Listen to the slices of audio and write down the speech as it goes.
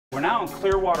We're now in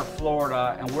Clearwater,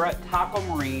 Florida, and we're at Taco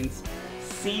Marine's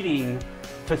seating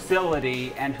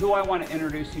facility. And who I want to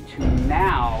introduce you to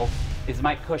now is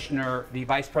Mike Kushner, the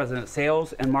Vice President of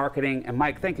Sales and Marketing. And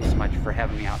Mike, thank you so much for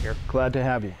having me out here. Glad to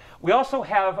have you. We also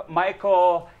have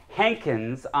Michael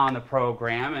Hankins on the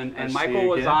program, and Michael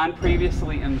was on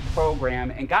previously in the program.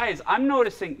 And guys, I'm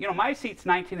noticing, you know, my seat's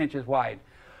 19 inches wide,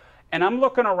 and I'm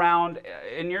looking around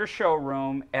in your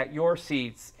showroom at your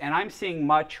seats, and I'm seeing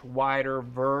much wider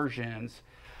versions.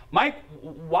 Mike,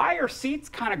 why are seats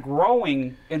kind of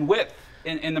growing in width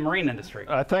in the marine industry?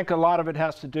 I think a lot of it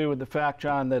has to do with the fact,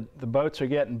 John, that the boats are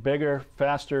getting bigger,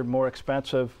 faster, more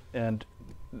expensive, and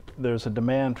there's a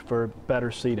demand for better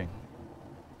seating.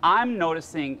 I'm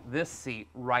noticing this seat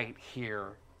right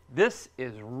here. This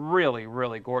is really,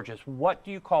 really gorgeous. What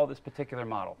do you call this particular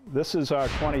model? This is our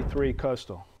 23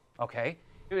 Coastal. Okay.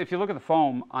 If you look at the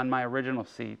foam on my original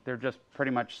seat, they're just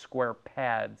pretty much square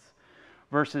pads.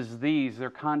 Versus these, they're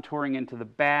contouring into the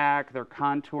back, they're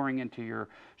contouring into your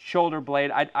shoulder blade.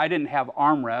 I didn't have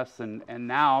armrests, and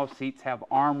now seats have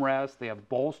armrests. They have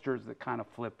bolsters that kind of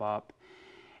flip up.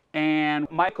 And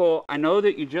Michael, I know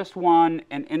that you just won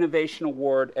an innovation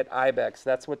award at IBEX.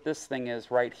 That's what this thing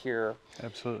is right here.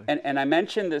 Absolutely. And I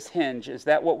mentioned this hinge. Is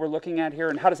that what we're looking at here?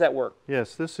 And how does that work?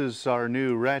 Yes, this is our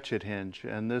new ratchet hinge,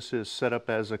 and this is set up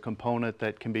as a component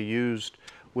that can be used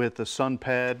with a sun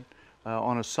pad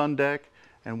on a sun deck.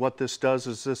 And what this does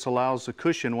is this allows the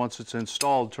cushion, once it's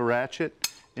installed, to ratchet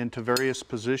into various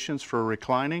positions for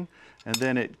reclining, and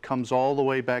then it comes all the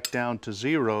way back down to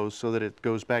 0 so that it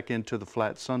goes back into the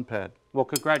flat sun pad. Well,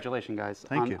 congratulations, guys,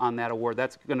 on that award.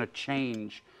 That's going to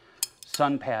change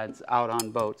sun pads out on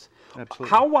boats. Absolutely.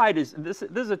 How wide is this?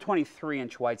 This is a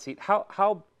 23-inch wide seat.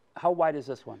 How wide is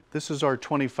this one? This is our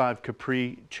 25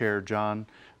 Capri chair, John.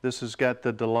 This has got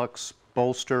the deluxe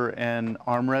bolster and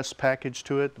armrest package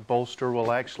to it. The bolster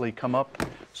will actually come up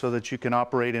so that you can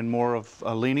operate in more of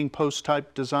a leaning post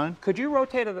type design. Could you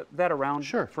rotate that around?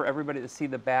 Sure. For everybody to see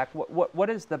the back? What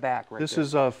is the back right This there?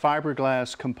 is a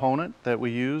fiberglass component that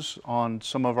we use on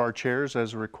some of our chairs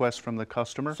as a request from the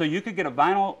customer. So you could get a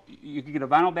vinyl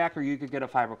back, or you could get a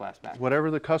fiberglass back.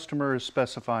 Whatever the customer is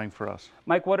specifying for us.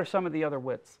 Mike, what are some of the other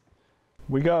widths?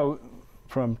 We go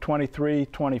from 23,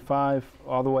 25,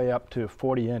 all the way up to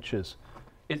 40 inches.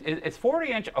 It's a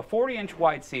 40-inch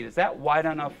wide seat. Is that wide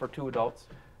enough for 2 adults?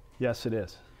 Yes, it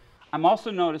is. I'm also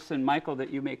noticing, Michael, that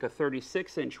you make a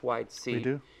 36-inch wide seat. We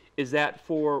do. Is that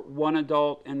for 1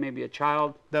 adult and maybe a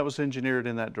child? That was engineered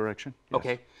in that direction. Yes.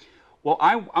 Okay. Well,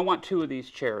 I want 2 of these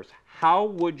chairs. How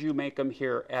would you make them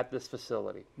here at this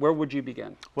facility? Where would you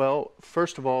begin? Well,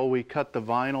 first of all, we cut the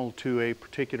vinyl to a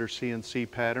particular CNC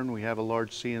pattern. We have a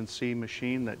large CNC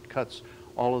machine that cuts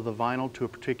all of the vinyl to a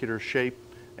particular shape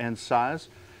and size.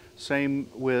 Same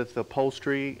with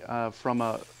upholstery. From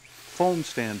a foam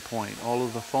standpoint, all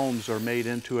of the foams are made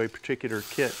into a particular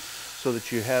kit so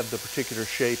that you have the particular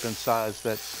shape and size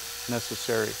that's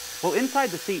necessary. Well,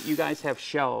 inside the seat, you guys have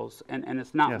shells, and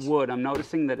it's not Yes. wood. I'm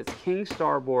noticing that it's King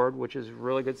Starboard, which is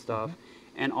really good stuff,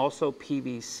 and also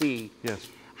PVC. Yes.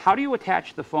 How do you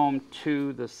attach the foam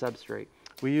to the substrate?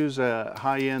 We use a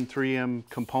high-end 3M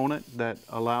component that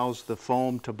allows the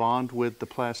foam to bond with the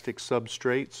plastic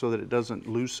substrate so that it doesn't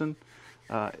loosen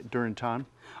during time.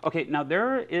 Okay, now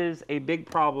there is a big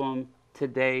problem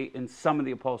today in some of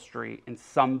the upholstery in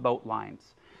some boat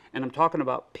lines, and I'm talking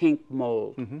about pink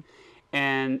mold.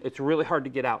 And it's really hard to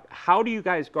get out. How do you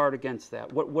guys guard against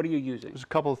that? What are you using? There's a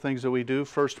couple of things that we do.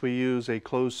 First, we use a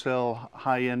closed cell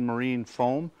high-end marine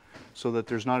foam so that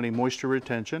there's not any moisture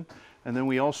retention. And then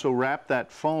we also wrap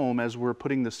that foam, as we're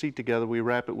putting the seat together, we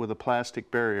wrap it with a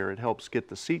plastic barrier. It helps get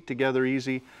the seat together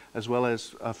easy, as well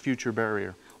as a future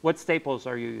barrier. What staples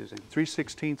are you using?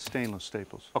 3/16 stainless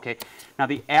staples. Okay, now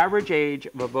the average age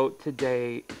of a boat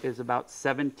today is about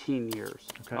 17 years.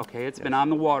 Okay, it's been on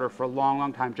the water for a long,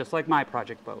 long time, just like my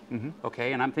project boat.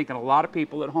 Okay, and I'm thinking a lot of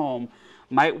people at home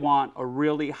might want a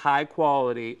really high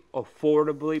quality,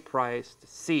 affordably priced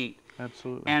seat.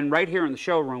 Absolutely. And right here in the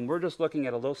showroom, we're just looking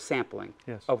at a little sampling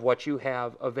Yes. of what you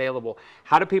have available.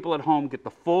 How do people at home get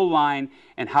the full line,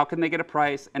 and how can they get a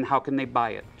price, and how can they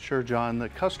buy it? Sure, John. The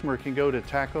customer can go to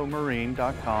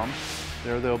tacomarine.com.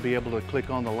 There they'll be able to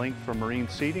click on the link for marine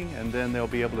seating, and then they'll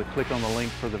be able to click on the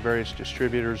link for the various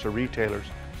distributors or retailers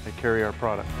that carry our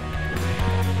product.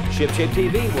 ShipShape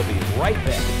TV will be right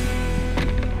back.